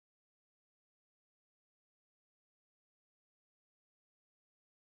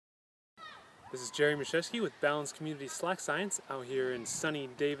This is Jerry Mashesky with Balance Community Slack Science out here in sunny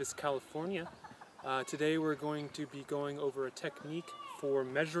Davis, California. Today we're going to be going over a technique for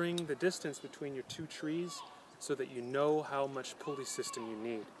measuring the distance between your two trees so that you know how much pulley system you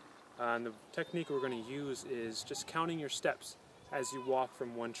need. And the technique we're going to use is just counting your steps as you walk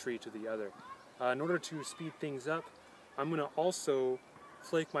from one tree to the other. In order to speed things up, I'm going to also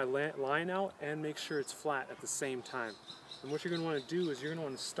flake my line out and make sure it's flat at the same time. And what you're going to want to do is you're going to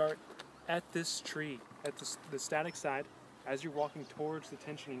want to start at this tree, at the static side, as you're walking towards the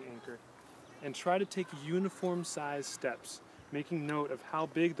tensioning anchor, and try to take uniform size steps, making note of how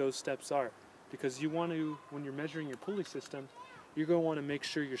big those steps are, because you want to, when you're measuring your pulley system, you're going to want to make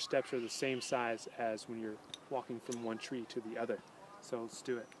sure your steps are the same size as when you're walking from one tree to the other. So let's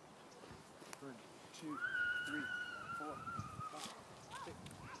do it. 1, 2, 3, 4, 5, 6, 7, 8,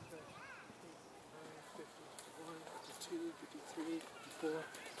 9, 50, 51, 52, 53, 54,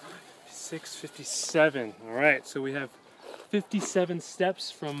 56, 57. Alright, so we have 57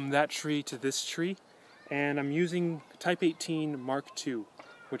 steps from that tree to this tree, and I'm using Type 18 Mark II,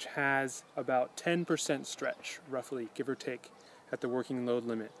 which has about 10% stretch, roughly, give or take, at the working load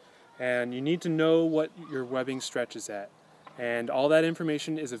limit. And you need to know what your webbing stretch is at. And all that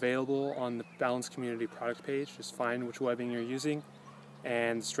information is available on the Balance Community product page. Just find which webbing you're using,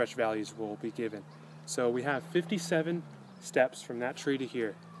 and the stretch values will be given. So we have 57 steps from that tree to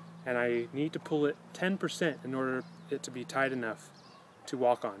here, and I need to pull it 10% in order it to be tight enough to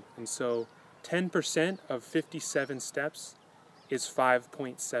walk on. And so 10% of 57 steps is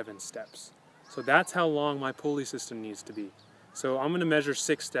 5.7 steps. So that's how long my pulley system needs to be. So I'm going to measure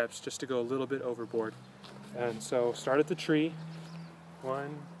 6 steps just to go a little bit overboard. And so start at the tree.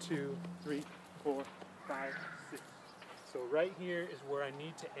 1, 2, 3, 4, 5, 6. So right here is where I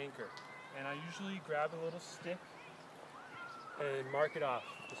need to anchor. And I usually grab a little stick and mark it off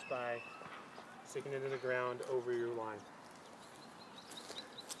just by sticking it in the ground over your line.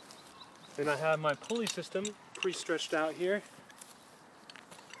 Then I have my pulley system pre-stretched out here,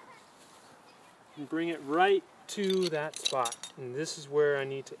 and bring it right to that spot, and this is where I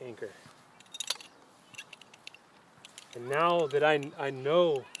need to anchor. And now that I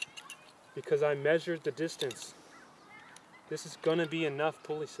know, because I measured the distance, this is going to be enough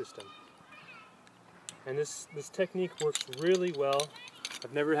pulley system. And this technique works really well.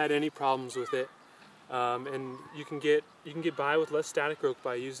 I've never had any problems with it. And you can get by with less static growth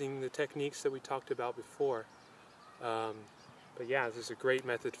by using the techniques that we talked about before. But yeah, this is a great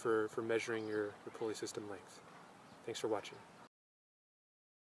method for measuring your pulley system length. Thanks for watching.